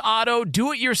things auto,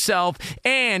 do-it-yourself,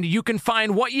 and you can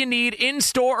find what you need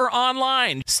in-store or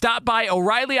online. Stop by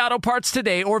O'Reilly Auto Parts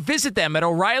today or visit them at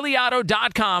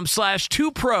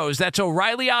O'ReillyAuto.com/2pros. That's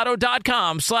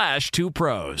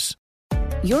O'ReillyAuto.com/2pros.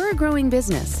 You're a growing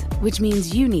business, which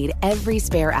means you need every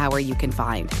spare hour you can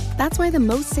find. That's why the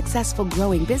most successful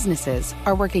growing businesses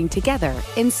are working together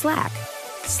in Slack.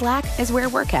 Slack is where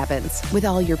work happens, with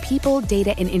all your people,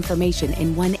 data, and information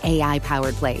in one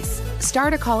AI-powered place.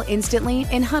 Start a call instantly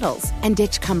in huddles and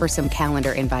ditch cumbersome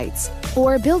calendar invites.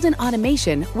 Or build an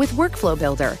automation with Workflow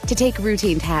Builder to take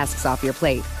routine tasks off your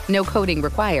plate. No coding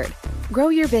required. Grow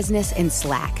your business in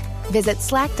Slack. Visit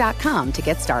slack.com to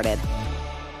get started.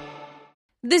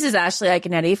 This is Ashley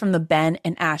Iconetti from the Ben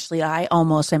and Ashley I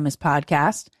Almost Famous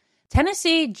podcast.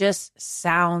 Tennessee just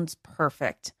sounds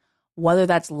perfect. Whether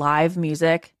that's live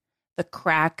music, the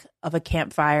crack of a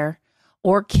campfire,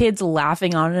 or kids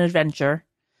laughing on an adventure.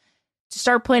 To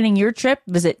start planning your trip,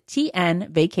 visit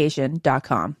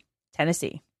tnvacation.com.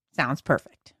 Tennessee sounds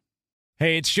perfect.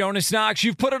 Hey, it's Jonas Knox.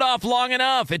 You've put it off long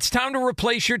enough. It's time to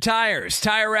replace your tires.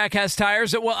 Tire Rack has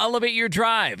tires that will elevate your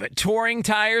drive. Touring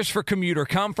tires for commuter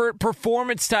comfort,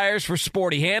 performance tires for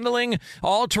sporty handling,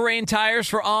 all-terrain tires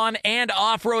for on- and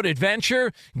off-road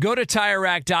adventure. Go to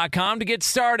TireRack.com to get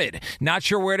started. Not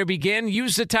sure where to begin?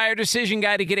 Use the Tire Decision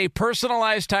Guide to get a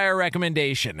personalized tire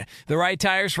recommendation. The right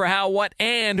tires for how, what,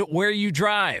 and where you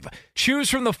drive.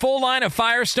 Choose from the full line of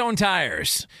Firestone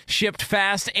tires. Shipped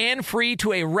fast and free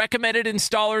to a recommended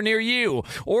installer near you,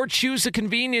 or choose the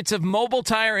convenience of mobile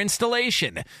tire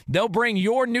installation. They'll bring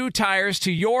your new tires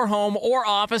to your home or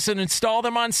office and install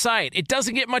them on site. It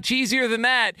doesn't get much easier than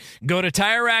that. Go to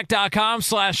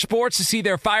TireRack.com/sports to see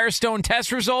their Firestone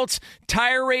test results,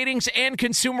 tire ratings, and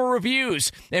consumer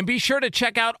reviews. And be sure to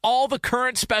check out all the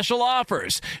current special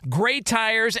offers. Great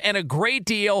tires and a great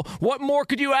deal. What more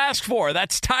could you ask for?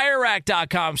 That's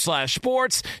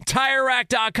TireRack.com/sports.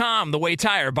 TireRack.com, the way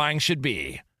tire buying should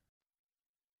be.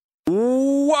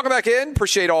 Welcome back in.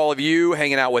 Appreciate all of you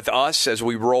hanging out with us as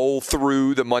we roll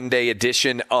through the Monday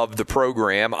edition of the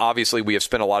program. Obviously, we have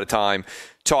spent a lot of time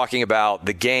talking about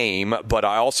the game, but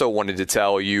I also wanted to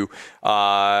tell you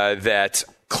that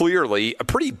clearly a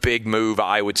pretty big move,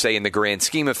 I would say, in the grand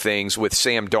scheme of things, with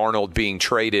Sam Darnold being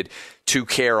traded to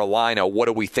Carolina. What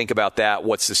do we think about that?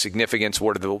 What's the significance?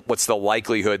 What's the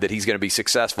likelihood that he's going to be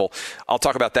successful? I'll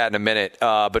talk about that in a minute.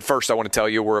 But first, I want to tell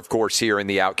you we're, of course, here in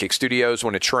the Outkick Studios.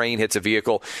 When a train hits a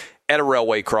vehicle at a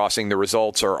railway crossing, the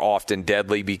results are often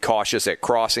deadly. Be cautious at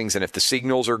crossings, and if the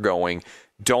signals are going,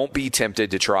 don't be tempted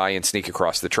to try and sneak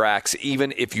across the tracks.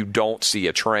 Even if you don't see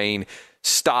a train,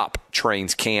 stop.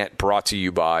 Trains can't. Brought to you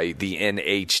by the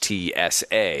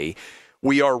NHTSA.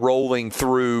 We are rolling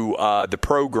through the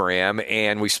program,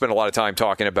 and we spent a lot of time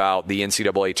talking about the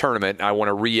NCAA tournament. I want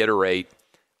to reiterate,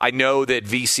 I know that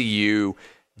VCU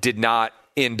did not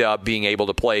end up being able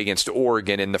to play against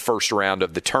Oregon in the first round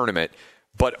of the tournament,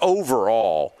 but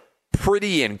overall,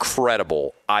 pretty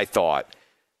incredible, I thought,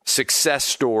 success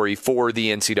story for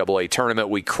the NCAA tournament.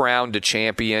 We crowned a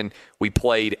champion. We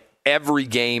played every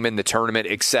game in the tournament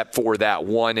except for that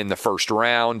one in the first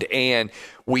round, and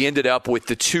we ended up with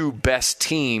the two best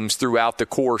teams throughout the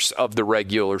course of the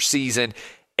regular season,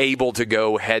 able to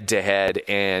go head-to-head,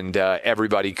 and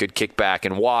everybody could kick back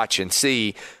and watch and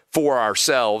see for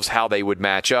ourselves how they would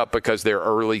match up, because their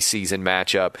early season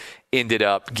matchup ended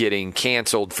up getting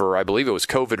canceled for, I believe it was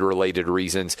COVID-related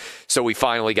reasons. So we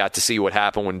finally got to see what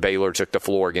happened when Baylor took the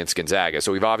floor against Gonzaga.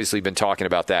 So we've obviously been talking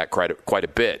about that quite a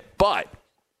bit. But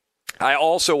I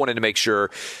also wanted to make sure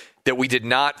that we did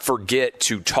not forget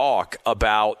to talk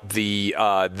about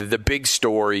the big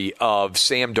story of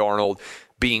Sam Darnold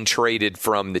being traded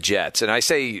from the Jets. And I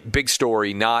say big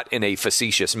story not in a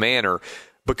facetious manner,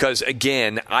 because,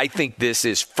 again, I think this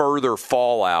is further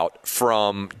fallout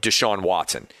from Deshaun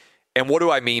Watson. And what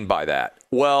do I mean by that?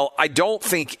 Well, I don't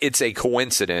think it's a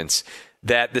coincidence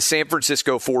that the San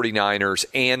Francisco 49ers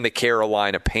and the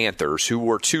Carolina Panthers, who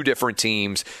were two different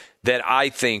teams that I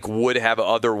think would have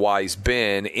otherwise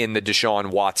been in the Deshaun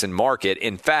Watson market.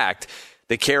 In fact,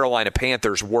 the Carolina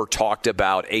Panthers were talked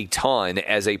about a ton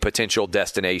as a potential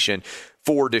destination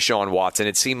for Deshaun Watson.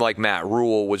 It seemed like Matt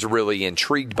Rule was really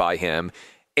intrigued by him.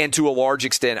 And to a large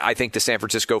extent, I think the San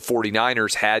Francisco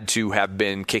 49ers had to have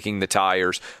been kicking the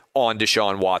tires on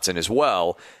Deshaun Watson as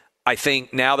well. I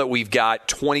think now that we've got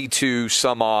 22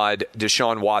 some odd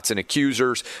Deshaun Watson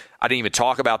accusers, I didn't even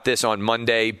talk about this on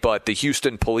Monday, but the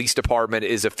Houston Police Department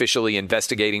is officially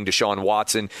investigating Deshaun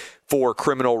Watson for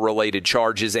criminal-related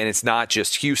charges, and it's not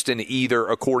just Houston either,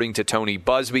 according to Tony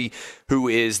Busby, who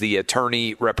is the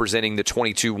attorney representing the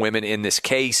 22 women in this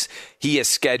case. He is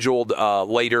scheduled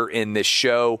later in the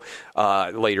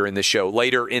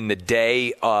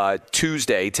day,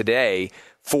 Tuesday, today,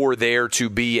 for there to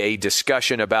be a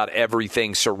discussion about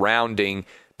everything surrounding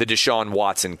the Deshaun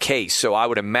Watson case. So I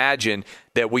would imagine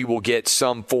that we will get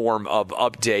some form of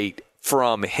update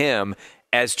from him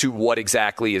as to what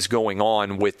exactly is going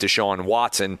on with Deshaun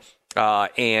Watson.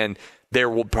 And there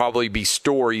will probably be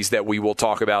stories that we will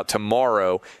talk about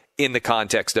tomorrow in the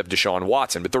context of Deshaun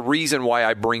Watson. But the reason why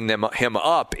I bring him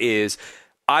up is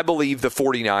I believe the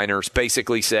 49ers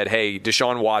basically said, hey,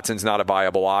 Deshaun Watson's not a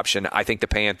viable option. I think the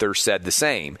Panthers said the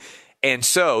same. And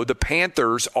so the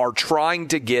Panthers are trying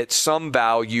to get some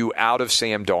value out of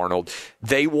Sam Darnold.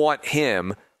 They want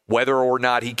him, whether or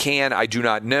not he can, I do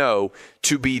not know,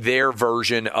 to be their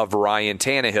version of Ryan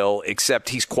Tannehill, except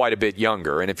he's quite a bit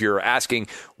younger. And if you're asking,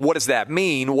 what does that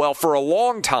mean? Well, for a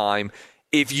long time,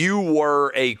 if you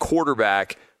were a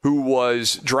quarterback who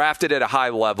was drafted at a high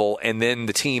level and then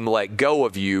the team let go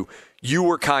of you, you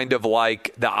were kind of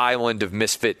like the island of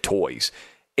misfit toys.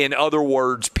 In other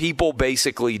words, people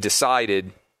basically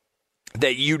decided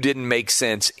that you didn't make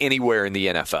sense anywhere in the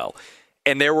NFL.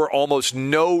 And there were almost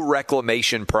no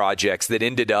reclamation projects that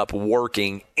ended up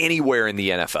working anywhere in the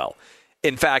NFL.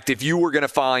 In fact, if you were going to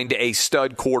find a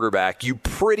stud quarterback, you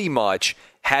pretty much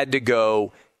had to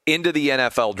go into the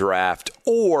NFL draft,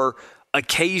 or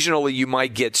occasionally you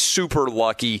might get super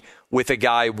lucky with a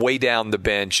guy way down the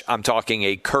bench. I'm talking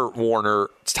a Kurt Warner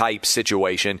type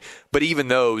situation, but even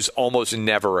those almost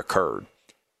never occurred.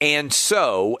 And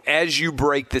so, as you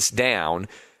break this down,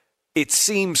 it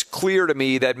seems clear to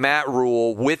me that Matt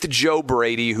Rule, with Joe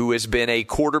Brady, who has been a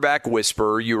quarterback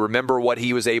whisperer, you remember what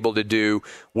he was able to do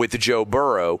with Joe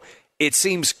Burrow, it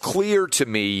seems clear to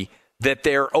me that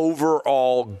their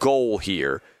overall goal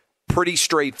here, pretty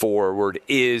straightforward,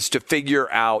 is to figure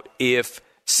out if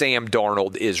Sam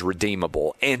Darnold is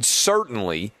redeemable. And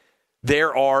certainly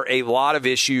there are a lot of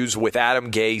issues with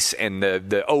Adam Gase and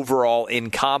the overall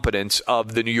incompetence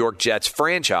of the New York Jets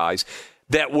franchise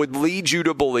that would lead you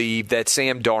to believe that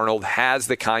Sam Darnold has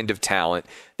the kind of talent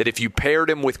that if you paired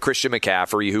him with Christian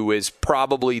McCaffrey, who is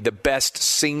probably the best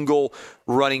single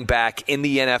running back in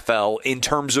the NFL in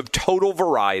terms of total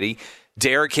variety.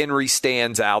 Derrick Henry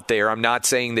stands out there. I'm not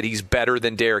saying that he's better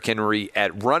than Derrick Henry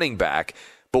at running back,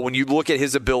 but when you look at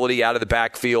his ability out of the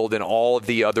backfield and all of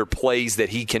the other plays that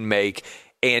he can make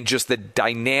and just the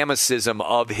dynamicism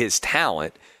of his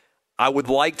talent, I would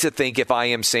like to think, if I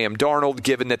am Sam Darnold,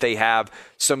 given that they have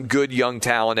some good young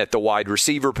talent at the wide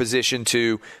receiver position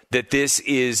too, that this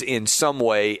is in some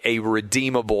way a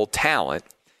redeemable talent.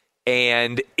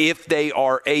 And if they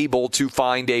are able to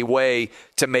find a way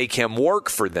to make him work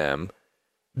for them,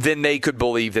 then they could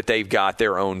believe that they've got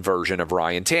their own version of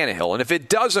Ryan Tannehill. And if it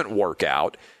doesn't work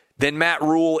out, then Matt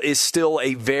Rule is still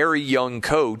a very young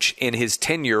coach in his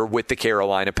tenure with the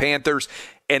Carolina Panthers,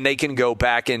 and they can go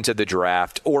back into the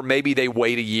draft, or maybe they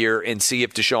wait a year and see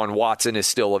if Deshaun Watson is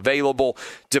still available,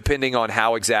 depending on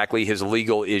how exactly his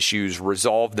legal issues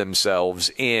resolve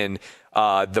themselves in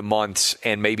the months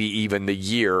and maybe even the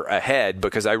year ahead,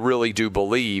 because I really do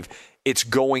believe it's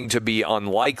going to be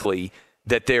unlikely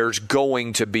that there's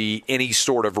going to be any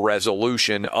sort of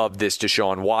resolution of this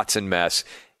Deshaun Watson mess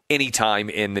anytime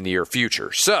in the near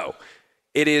future. So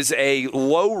it is a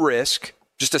low risk,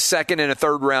 just a second and a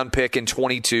third round pick in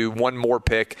 22, one more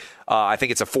pick. I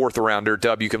think it's a fourth rounder.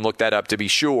 Dub, you can look that up to be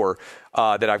sure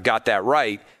that I've got that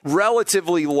right.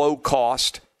 Relatively low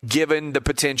cost, given the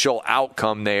potential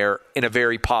outcome there in a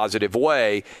very positive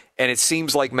way. And it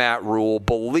seems like Matt Rule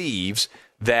believes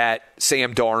that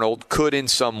Sam Darnold could in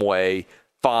some way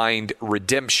find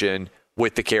redemption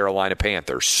with the Carolina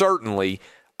Panthers. Certainly,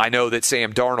 I know that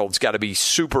Sam Darnold's got to be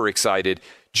super excited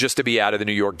just to be out of the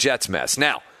New York Jets mess.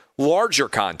 Now, larger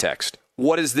context,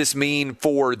 what does this mean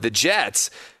for the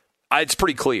Jets? It's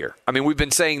pretty clear. I mean, we've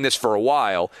been saying this for a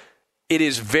while. It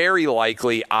is very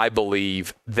likely, I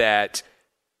believe, that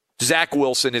Zach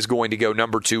Wilson is going to go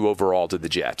number 2 overall to the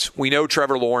Jets. We know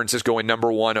Trevor Lawrence is going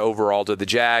number 1 overall to the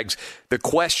Jags. The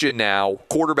question now,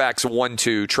 quarterbacks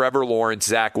 1-2, Trevor Lawrence,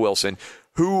 Zach Wilson,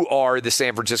 who are the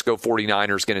San Francisco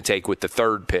 49ers going to take with the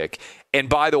third pick? And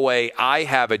by the way, I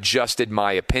have adjusted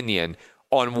my opinion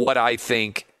on what I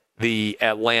think the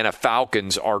Atlanta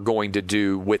Falcons are going to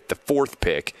do with the fourth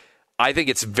pick. I think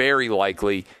it's very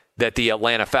likely that the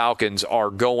Atlanta Falcons are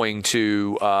going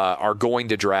to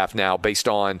draft now based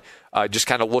on just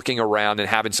kind of looking around and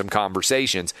having some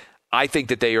conversations. I think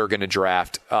that they are going to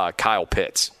draft Kyle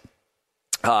Pitts,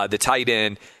 the tight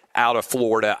end out of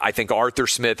Florida. I think Arthur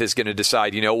Smith is going to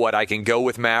decide, you know what, I can go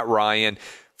with Matt Ryan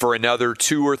for another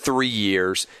 2 or 3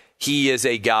 years. He is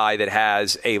a guy that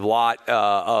has a lot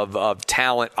of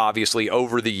talent, obviously,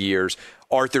 over the years.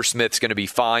 Arthur Smith's going to be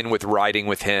fine with riding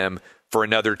with him for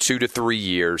another 2 to 3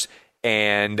 years.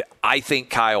 And I think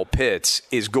Kyle Pitts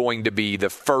is going to be the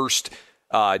first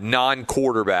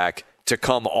non-quarterback to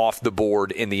come off the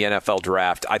board in the NFL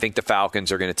draft. I think the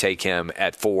Falcons are going to take him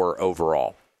at 4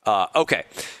 overall. Okay.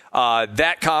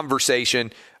 That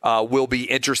conversation will be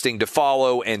interesting to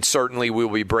follow, and certainly we'll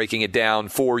be breaking it down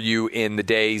for you in the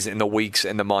days and the weeks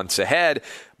and the months ahead.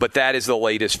 But that is the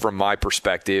latest from my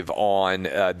perspective on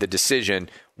the decision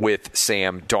with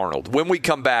Sam Darnold. When we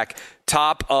come back,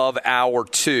 top of hour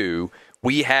 2,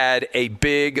 we had a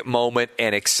big moment,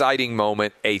 an exciting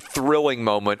moment, a thrilling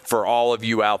moment for all of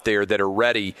you out there that are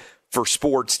ready for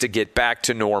sports to get back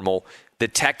to normal. The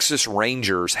Texas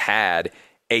Rangers had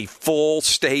a full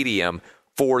stadium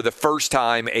for the first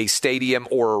time, a stadium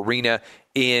or arena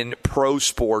in pro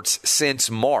sports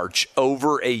since March,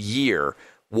 over a year,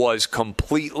 was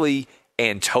completely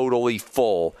and totally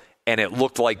full, and it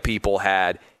looked like people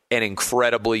had an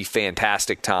incredibly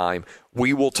fantastic time.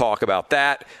 We will talk about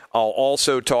that. I'll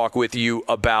also talk with you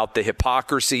about the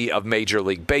hypocrisy of Major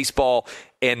League Baseball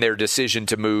and their decision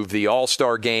to move the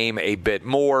All-Star game a bit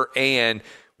more, and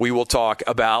we will talk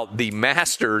about the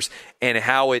Masters and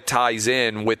how it ties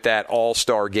in with that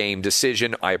All-Star game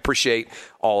decision. I appreciate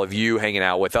all of you hanging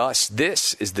out with us.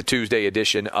 This is the Tuesday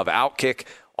edition of Outkick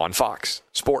on Fox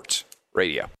Sports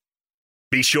Radio.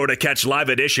 Be sure to catch live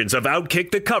editions of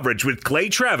Outkick the Coverage with Clay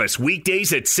Travis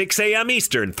weekdays at 6 a.m.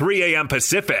 Eastern, 3 a.m.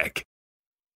 Pacific.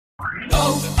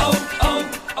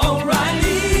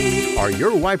 Are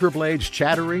your wiper blades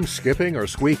chattering, skipping, or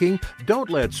squeaking? Don't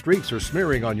let streaks or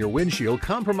smearing on your windshield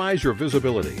compromise your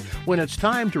visibility. When it's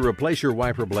time to replace your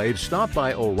wiper blades, stop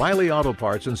by O'Reilly Auto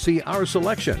Parts and see our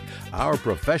selection. Our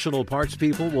professional parts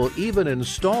people will even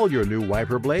install your new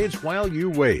wiper blades while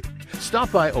you wait.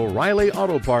 Stop by O'Reilly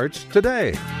Auto Parts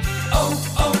today.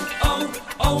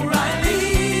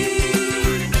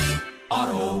 O'Reilly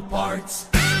Auto Parts.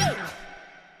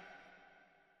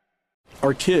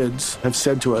 Our kids have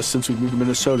said to us since we moved to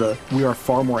Minnesota, we are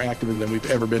far more active than we've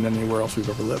ever been anywhere else we've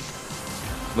ever lived.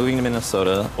 Moving to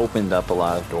Minnesota opened up a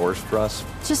lot of doors for us.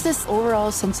 Just this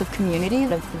overall sense of community,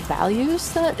 of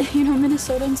values that,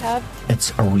 Minnesotans have.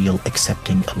 It's a real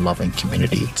accepting, loving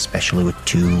community, especially with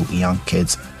 2 young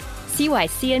kids. See why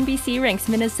CNBC ranks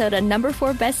Minnesota number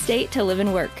 4 best state to live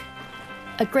and work.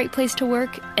 A great place to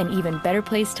work, an even better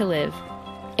place to live.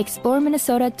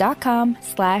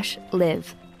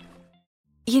 ExploreMinnesota.com/live.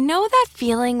 You know that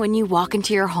feeling when you walk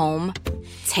into your home,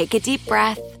 take a deep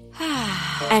breath,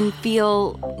 and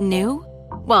feel new?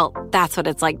 Well, that's what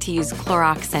it's like to use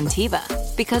Clorox Scentiva.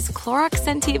 Because Clorox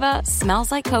Scentiva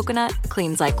smells like coconut,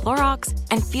 cleans like Clorox,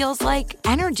 and feels like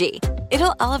energy.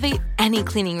 It'll elevate any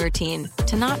cleaning routine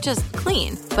to not just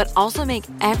clean, but also make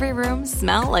every room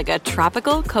smell like a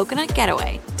tropical coconut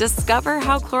getaway. Discover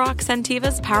how Clorox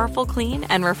Scentiva's powerful clean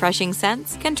and refreshing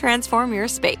scents can transform your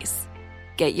space.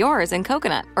 Get yours in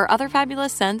coconut or other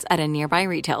fabulous scents at a nearby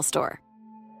retail store.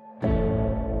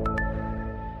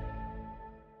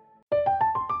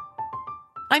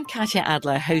 I'm Katya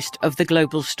Adler, host of The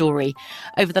Global Story.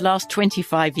 Over the last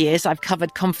 25 years, I've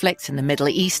covered conflicts in the Middle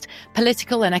East,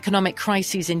 political and economic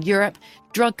crises in Europe,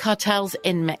 drug cartels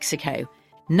in Mexico.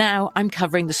 Now I'm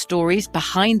covering the stories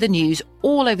behind the news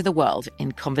all over the world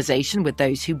in conversation with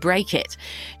those who break it.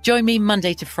 Join me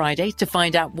Monday to Friday to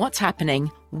find out what's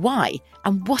happening, why,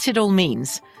 and what it all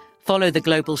means. Follow The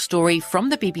Global Story from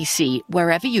the BBC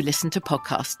wherever you listen to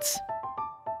podcasts.